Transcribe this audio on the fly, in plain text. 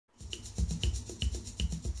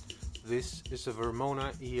This is a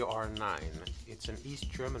Vermona ER-9. It's an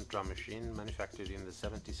East German drum machine manufactured in the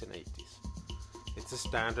 70s and 80s. It's a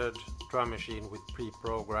standard drum machine with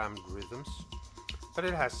pre-programmed rhythms, but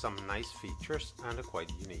it has some nice features and a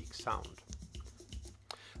quite unique sound.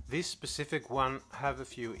 This specific one have a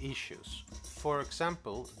few issues. For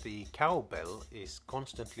example, the cowbell is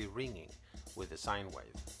constantly ringing with a sine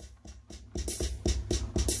wave.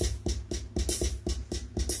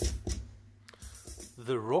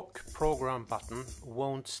 The rock program button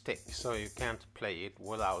won't stick, so you can't play it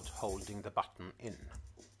without holding the button in.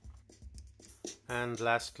 And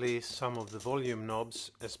lastly, some of the volume knobs,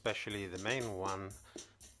 especially the main one,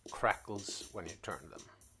 crackles when you turn them.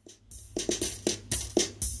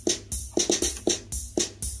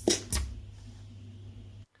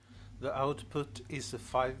 The output is a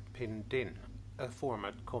 5-pin DIN, a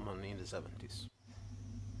format common in the 70s.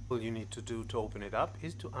 All you need to do to open it up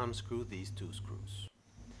is to unscrew these two screws.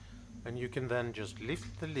 And you can then just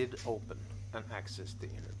lift the lid open and access the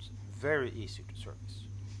innards. Very easy to service.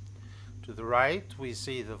 To the right we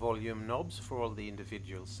see the volume knobs for all the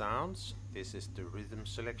individual sounds. This is the rhythm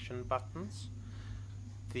selection buttons.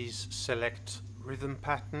 These select rhythm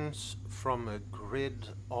patterns from a grid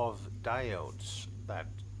of diodes that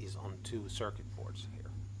is on 2 circuit boards here.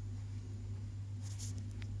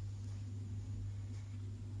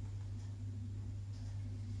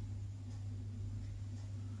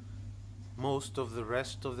 Most of the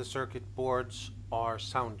rest of the circuit boards are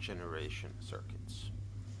sound generation circuits.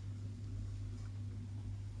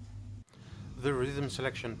 The rhythm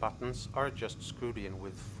selection buttons are just screwed in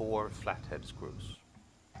with 4 flathead screws.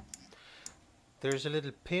 There's a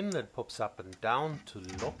little pin that pops up and down to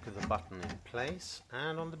lock the button in place,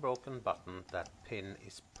 and on the broken button that pin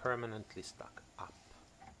is permanently stuck up.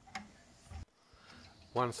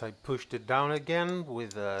 Once I pushed it down again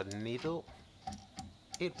with a needle,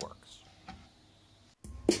 it works.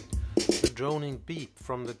 The droning beep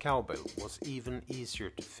from the cowbell was even easier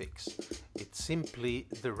to fix. It's simply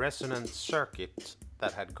the resonant circuit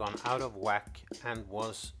that had gone out of whack and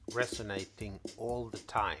was resonating all the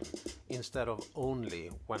time, instead of only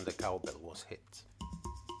when the cowbell was hit.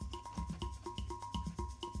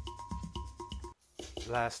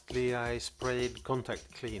 Lastly, I sprayed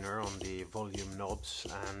contact cleaner on the volume knobs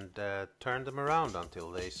and turned them around until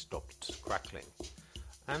they stopped crackling.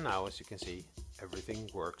 And now, as you can see, everything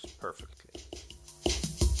works perfectly.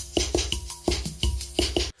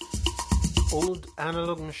 Old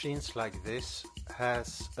analog machines like this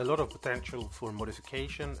has a lot of potential for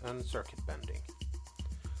modification and circuit bending.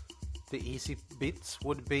 The easy bits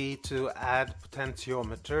would be to add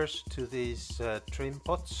potentiometers to these trim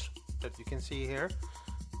pots that you can see here.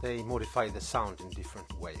 They modify the sound in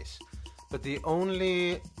different ways. But the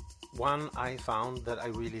only one I found that I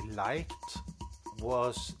really liked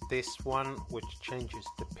was this one, which changes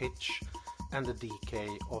the pitch and the decay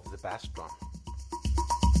of the bass drum.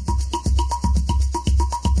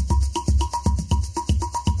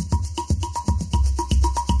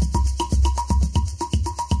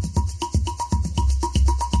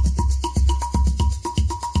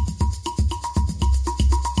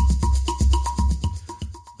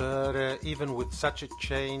 But even with such a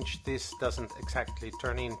change, this doesn't exactly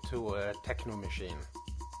turn into a techno machine.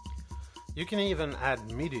 You can even add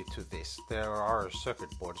MIDI to this. There are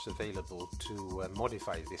circuit boards available to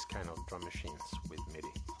modify this kind of drum machines with MIDI.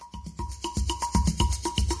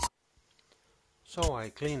 So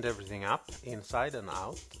I cleaned everything up inside and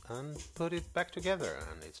out and put it back together,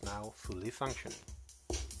 and it's now fully functioning.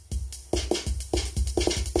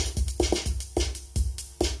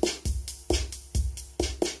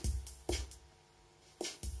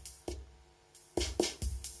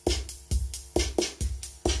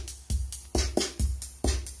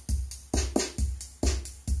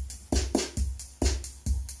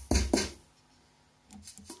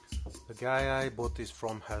 The guy I bought this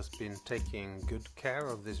from has been taking good care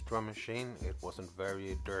of this drum machine. It wasn't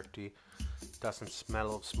very dirty, doesn't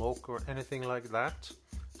smell of smoke or anything like that,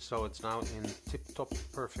 so it's now in tip-top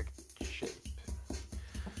perfect shape.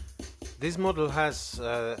 This model has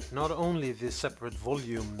not only the separate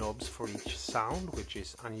volume knobs for each sound, which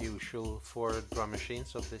is unusual for drum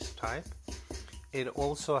machines of this type, it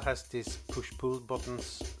also has these push-pull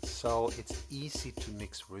buttons, so it's easy to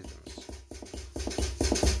mix rhythms.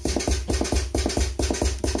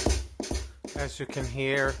 As you can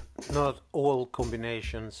hear, not all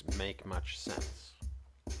combinations make much sense.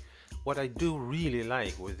 What I do really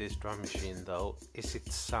like with this drum machine though is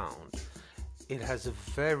its sound. It has a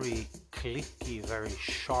very clicky, very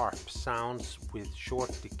sharp sounds with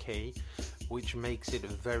short decay, which makes it a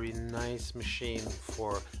very nice machine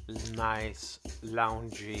for nice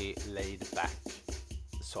loungy, laid-back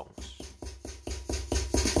songs.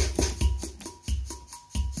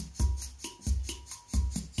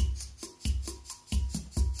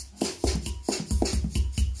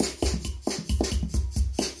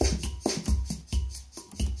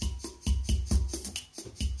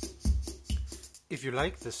 If you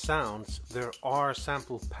like the sounds, there are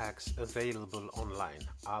sample packs available online.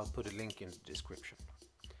 I'll put a link in the description.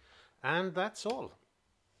 And that's all.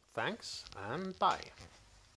 Thanks and bye.